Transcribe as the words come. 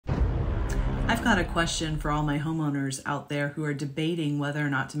I've got a question for all my homeowners out there who are debating whether or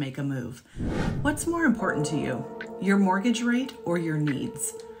not to make a move. What's more important to you, your mortgage rate or your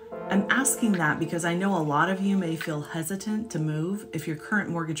needs? I'm asking that because I know a lot of you may feel hesitant to move if your current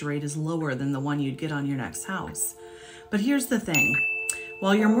mortgage rate is lower than the one you'd get on your next house. But here's the thing.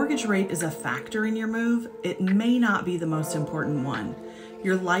 While your mortgage rate is a factor in your move, it may not be the most important one.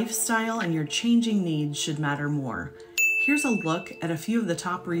 Your lifestyle and your changing needs should matter more. Here's a look at a few of the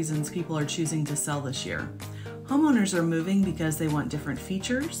top reasons people are choosing to sell this year. Homeowners are moving because they want different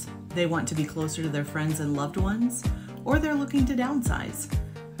features, they want to be closer to their friends and loved ones, or they're looking to downsize.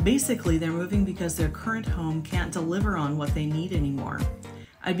 Basically, they're moving because their current home can't deliver on what they need anymore.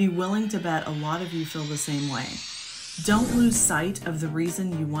 I'd be willing to bet a lot of you feel the same way. Don't lose sight of the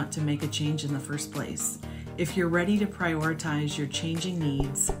reason you want to make a change in the first place. If you're ready to prioritize your changing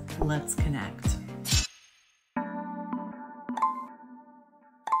needs, let's connect.